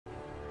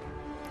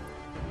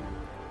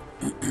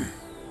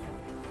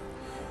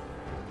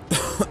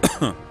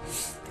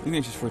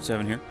Ignatius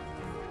 47 here.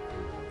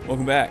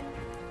 Welcome back.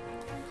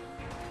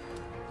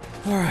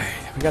 Alright,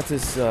 we got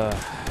this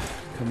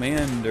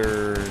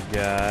commander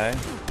guy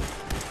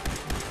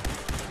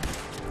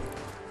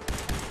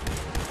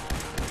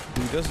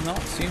who does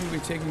not seem to be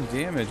taking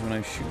damage when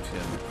I shoot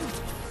him.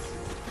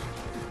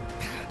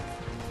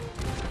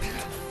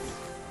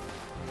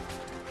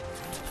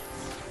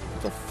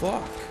 What the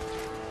fuck?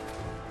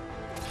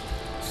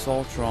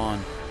 Saltron.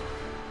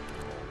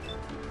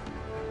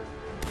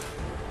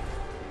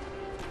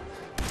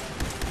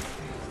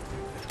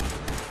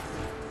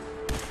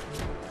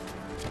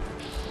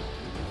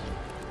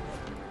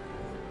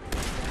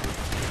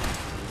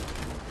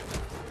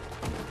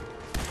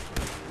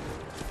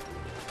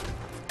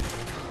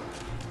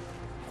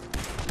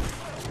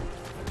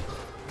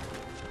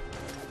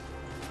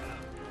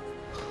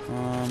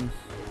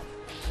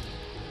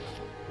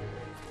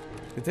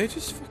 Did they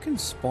just fucking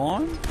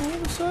spawn all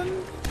of a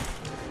sudden?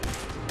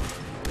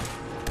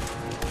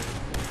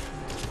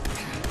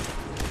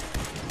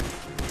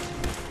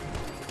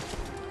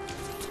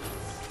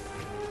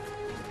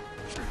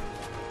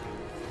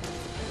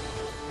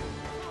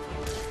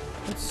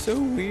 That's so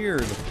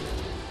weird.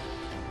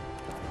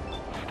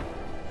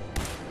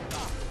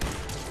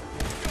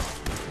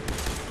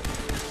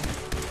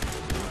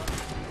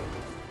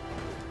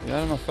 Get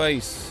out of my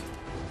face.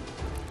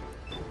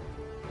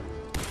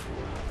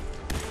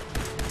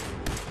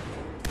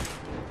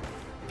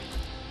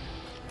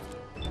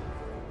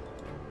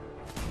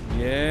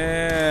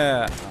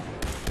 Yeah. I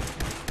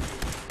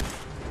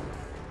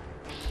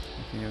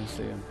can't even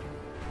see him.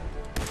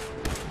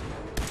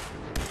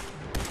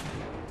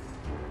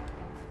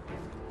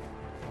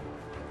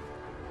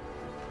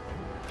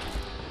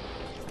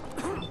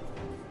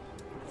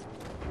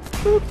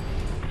 Boop.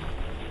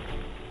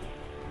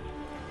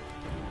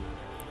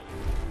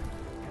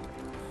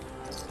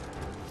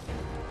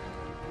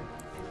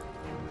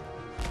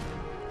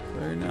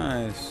 Very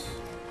nice.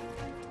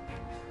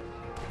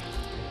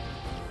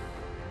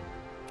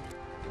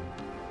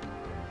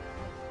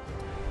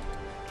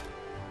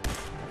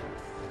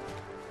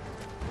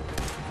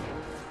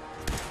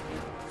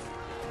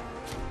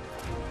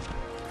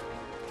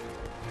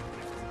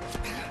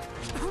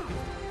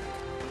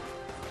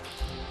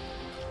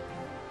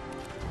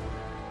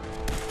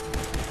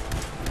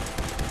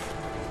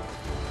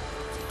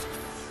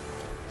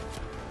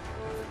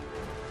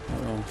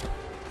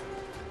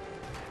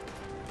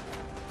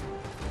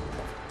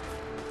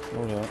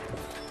 Hold up.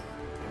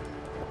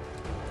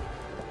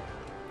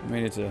 I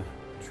made it to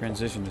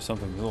transition to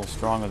something a little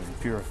stronger than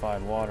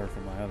purified water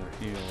for my other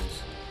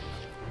heals.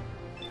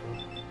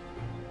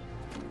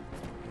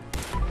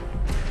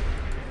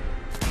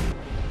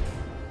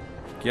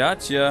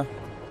 Gotcha!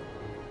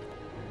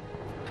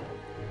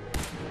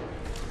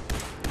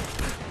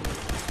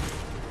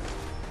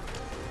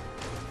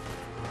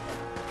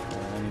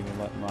 I need to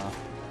let my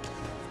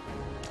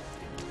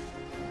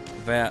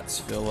vats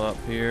fill up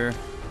here.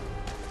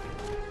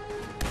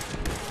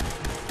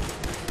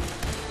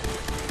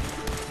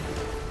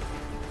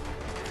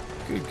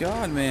 Good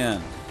God,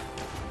 man.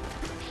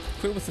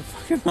 Quit with the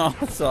fucking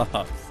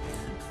Molotovs.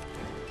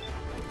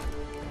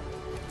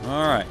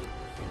 Alright.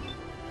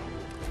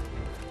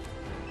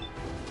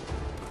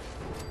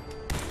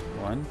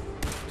 1,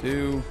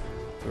 2,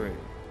 3.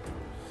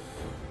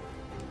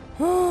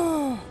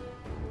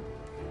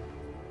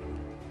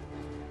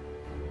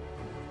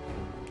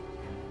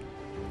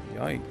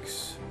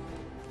 Yikes.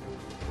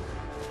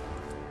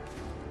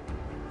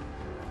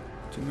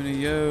 Too many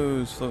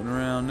yos floating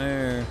around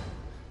there.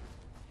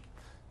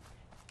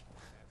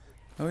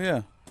 Oh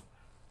yeah,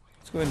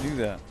 let's go ahead and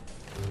do that.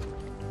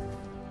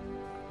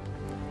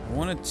 I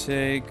want to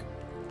take,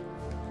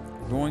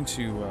 we're going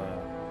to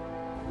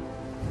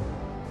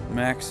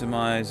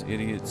maximize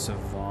Idiot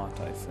Savant,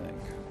 I think.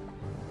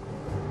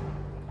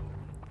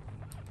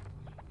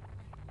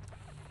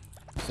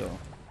 So,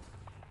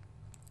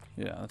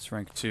 yeah, that's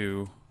rank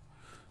 2.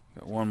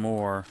 Got one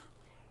more.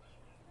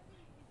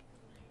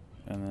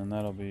 And then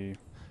that'll be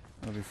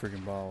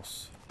freaking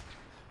boss.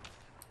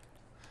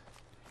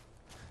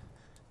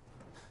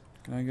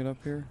 Can I get up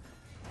here?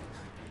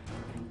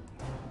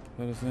 Is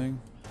that a thing?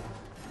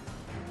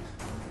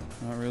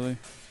 Not really.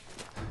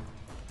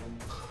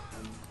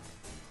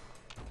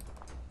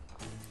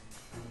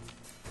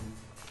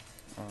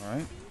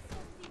 Alright.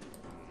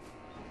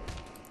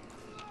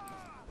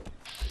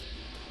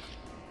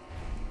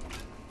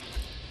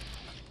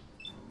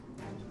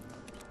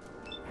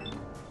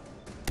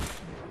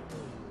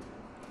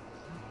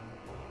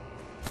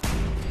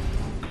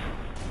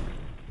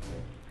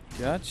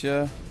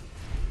 Gotcha.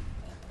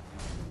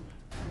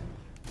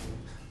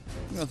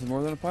 Nothing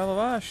more than a pile of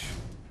ash.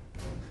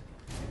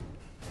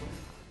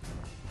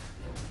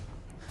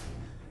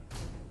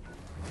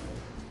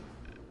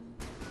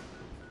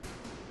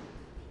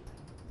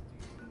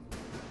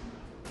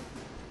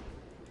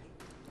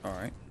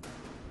 Alright.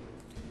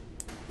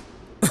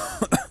 Yeah,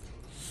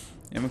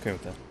 I'm okay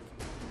with that.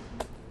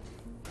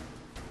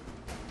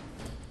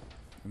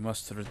 We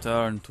must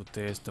return to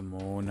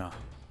Desdemona.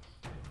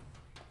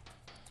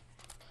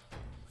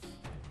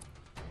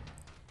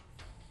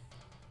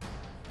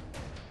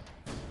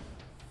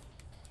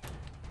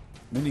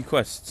 Many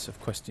quests of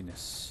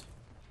questiness.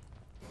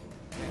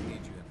 I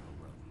need you in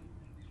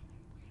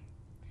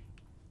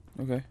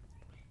the room. Okay.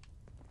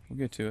 We'll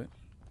get to it.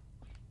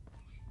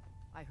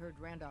 I heard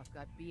Randolph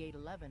got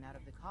B811 out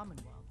of the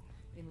Commonwealth,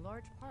 in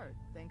large part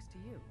thanks to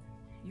you.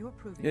 You're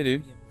proving to be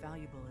a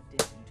valuable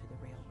addition to the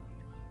railroad.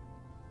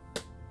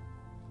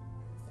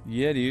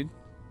 Yeah, dude.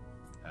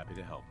 Happy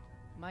to help.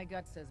 My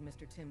gut says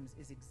Mr. Timms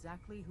is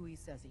exactly who he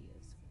says he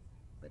is.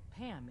 But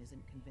Pam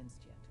isn't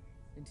convinced yet.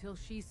 Until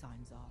she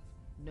signs off,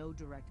 no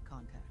direct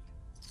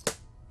contact.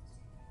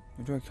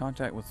 No direct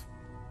contact with...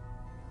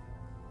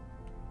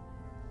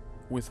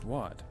 With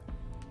what?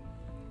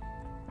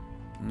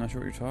 I'm not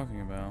sure what you're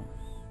talking about.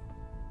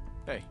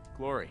 Hey,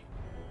 Glory.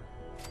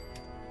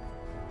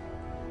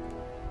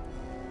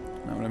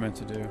 Not what I meant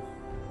to do.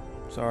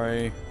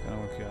 Sorry. Gotta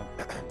woke you up.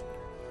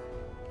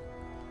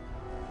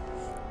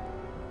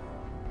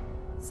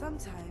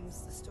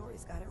 Sometimes the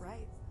story's got it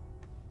right.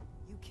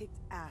 You kicked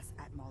ass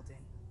at Malden.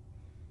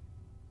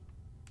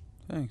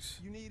 Thanks.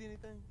 You need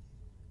anything?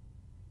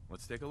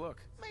 Let's take a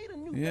look. Made a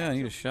new Yeah, I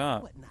need a batch of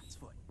shot. whatnots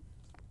for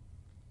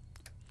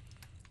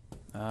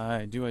you.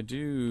 I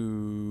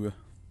do.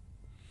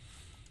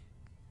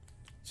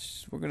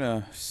 We're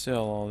gonna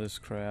sell all this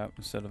crap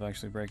instead of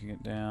actually breaking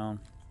it down.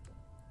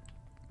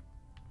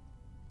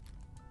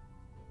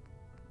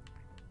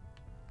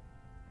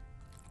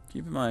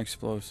 Keeping my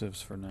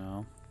explosives for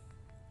now.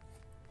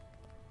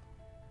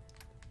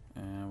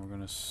 And we're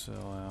gonna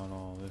sell out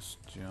all this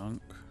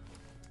junk.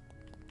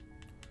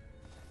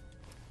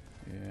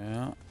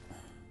 Yeah.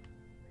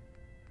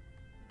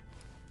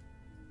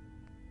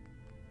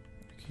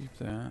 Keep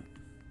that.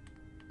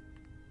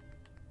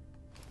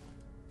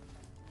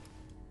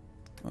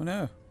 Oh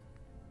no.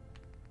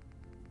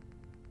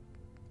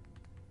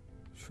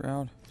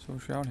 Shroud. So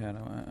shroud hat.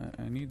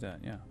 I need that,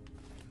 yeah.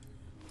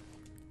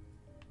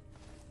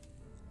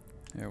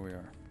 There we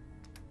are.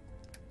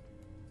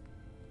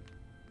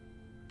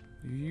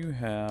 You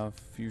have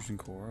fusion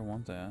core. I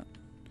want that.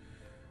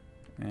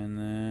 And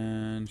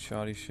then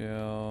shoddy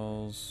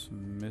shells,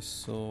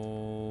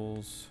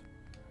 missiles,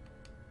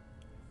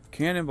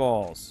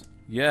 cannonballs.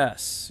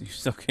 Yes, you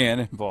still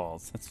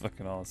cannonballs. That's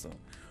fucking awesome.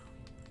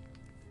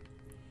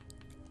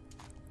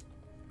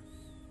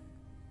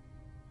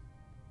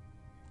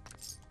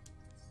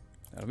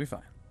 That'll be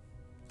fine.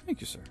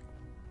 Thank you, sir.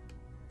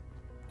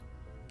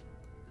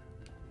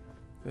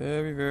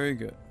 Very, very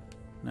good.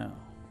 Now,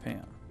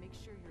 Pam. Make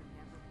sure you're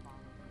never followed.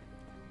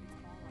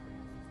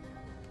 It's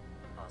all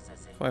our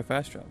Processing. That's why I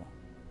fast travel.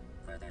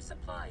 Further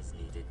supplies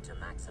needed to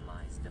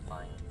maximize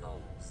defined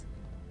goals.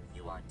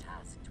 You are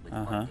tasked with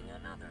Uh-huh. finding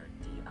another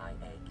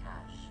DIA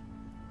cache.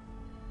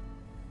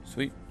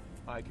 Sweet.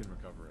 I can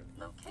recover it.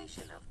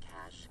 Location of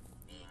cache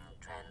being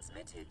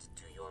transmitted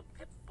to your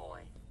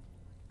Pip-Boy.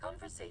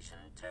 Conversation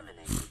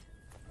terminated.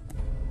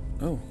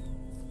 Oh,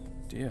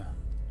 dear.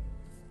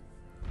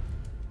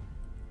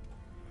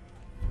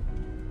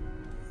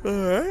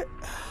 Alright.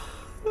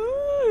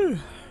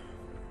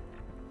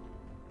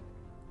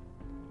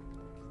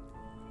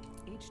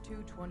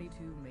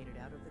 H222 made it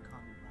out of the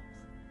Commonwealth.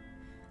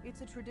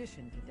 It's a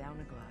tradition to down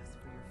a glass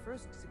for your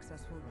first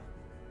successful run.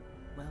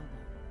 Well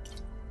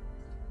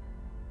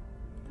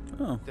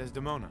done. Oh,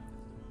 Desdemona.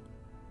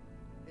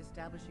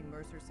 Establishing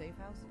Mercer Safe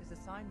House is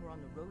a sign we're on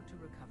the road to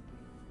recovery.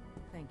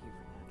 Thank you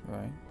for that.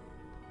 right.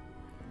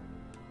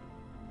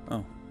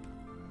 Oh.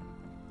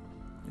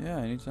 Yeah,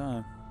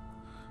 anytime.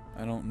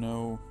 I don't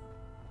know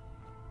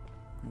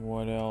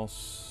what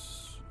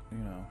else, you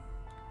know.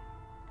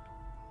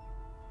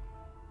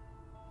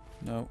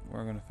 Nope,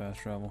 we're gonna fast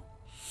travel.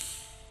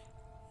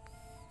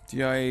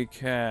 DIA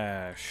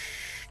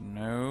cache.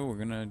 No, we're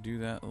gonna do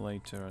that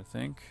later, I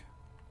think.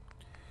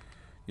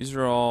 These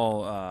are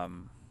all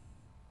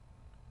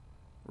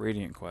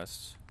Radiant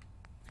quests.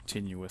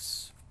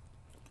 Continuous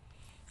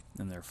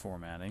in their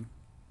formatting.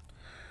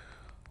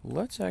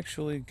 Let's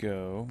actually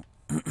go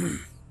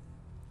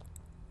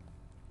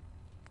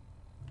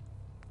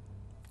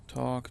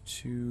talk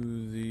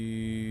to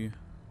the...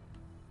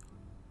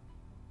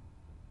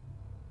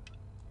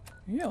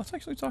 Yeah, let's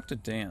actually talk to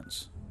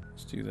Danse.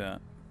 Let's do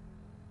that.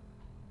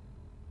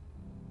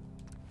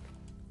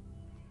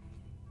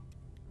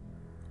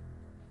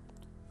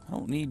 I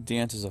don't need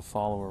Danse as a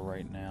follower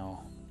right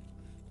now.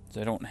 'Cause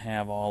I don't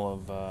have all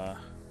of, I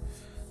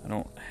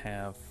don't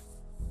have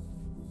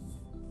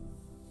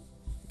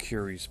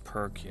Curie's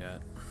perk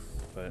yet.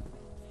 But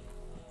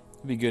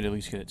it'd be good to at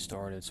least get it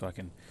started so I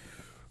can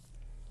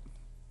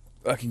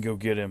go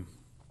get him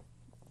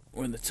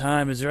when the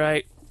time is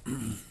right.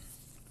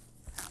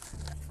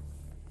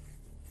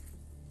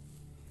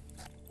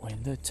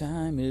 When the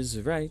time is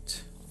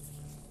right.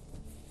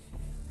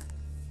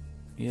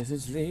 Yes,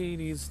 it's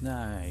ladies'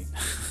 night.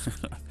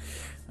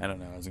 I don't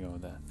know. I was going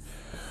with that.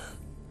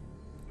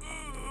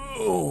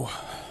 Oh.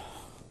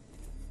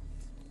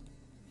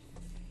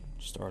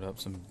 Start up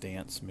some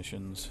dance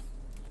missions.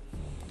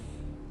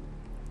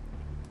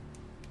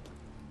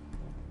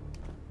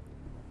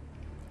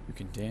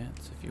 You can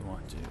dance if you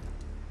want to.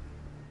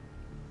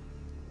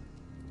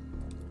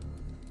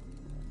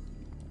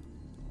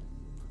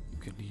 You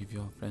can leave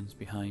your friends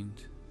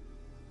behind.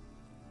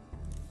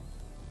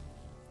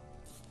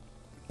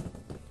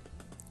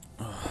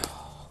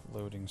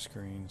 Loading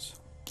screens.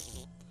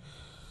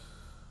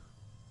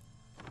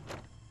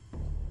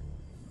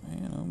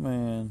 Man, oh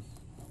man.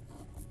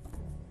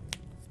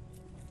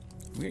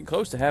 We're getting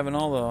close to having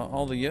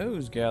all the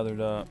yos gathered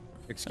up.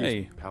 Excuse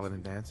Hey. me,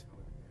 Paladin Danse?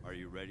 Are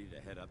you ready to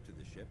head up to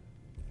the ship?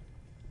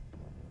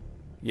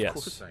 Yes. Of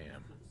course I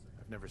am.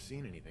 I've never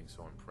seen anything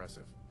so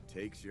impressive.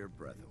 Takes your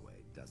breath away,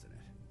 doesn't it?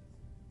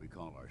 We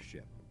call our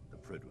ship the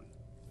Prydwen.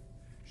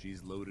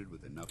 She's loaded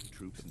with enough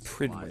troops and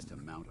supplies to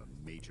mount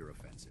a major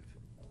offensive.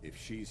 If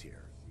she's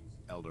here,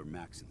 Elder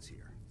Maxon's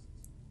here.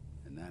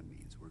 And that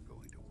means we're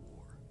going to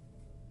war.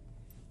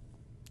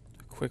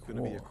 A quick It's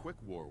gonna war. be a quick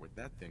war with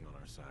that thing on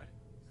our side.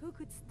 Who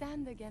could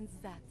stand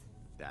against that?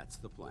 That's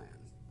the plan.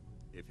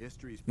 If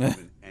history's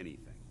proven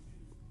anything,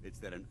 it's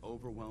that an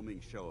overwhelming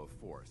show of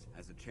force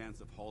has a chance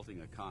of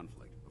halting a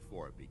conflict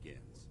before it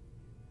begins.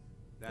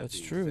 That That's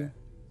being true. said,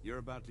 you're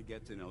about to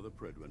get to know the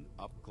Prydwen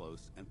up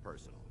close and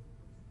personal.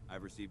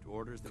 I've received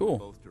orders that Cool. we're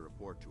both to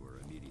report to her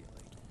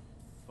immediately.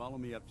 Follow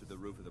me up to the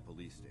roof of the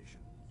police station.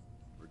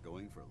 We're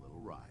going for a little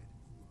ride.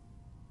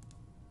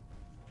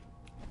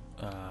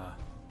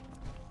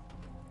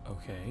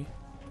 Okay.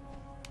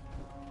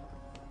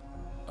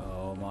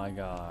 Oh my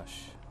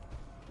gosh.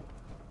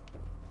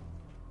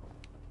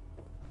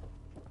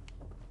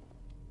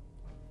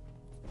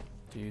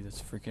 Dude,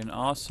 that's freaking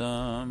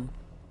awesome.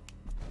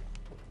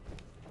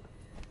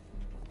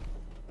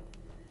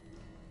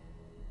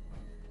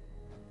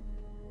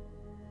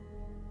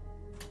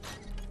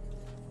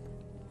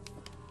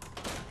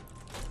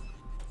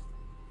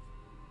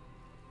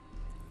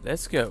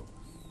 Let's go.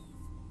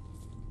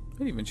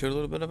 It even showed a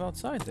little bit of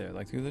outside there,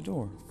 like through the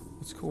door.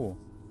 That's cool.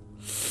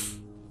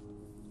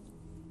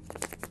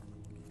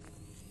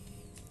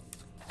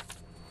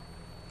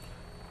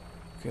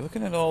 Okay,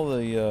 looking at all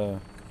the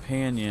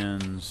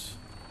companions.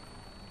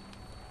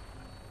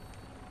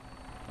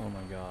 Oh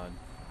my god.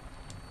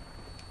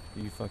 Are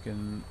you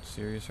fucking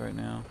serious right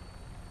now?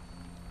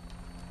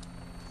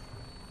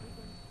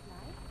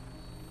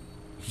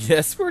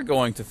 Yes, we're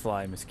going to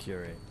fly, Miss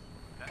Curie.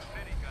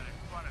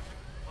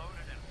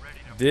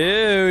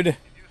 Dude!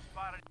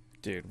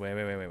 Dude, wait.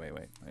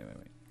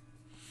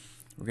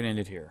 We're gonna end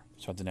it here.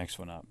 Start the next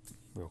one up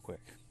real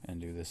quick and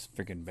do this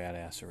freaking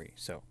badassery.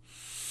 So,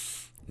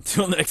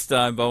 until next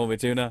time, Bumblebee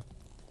Tuna.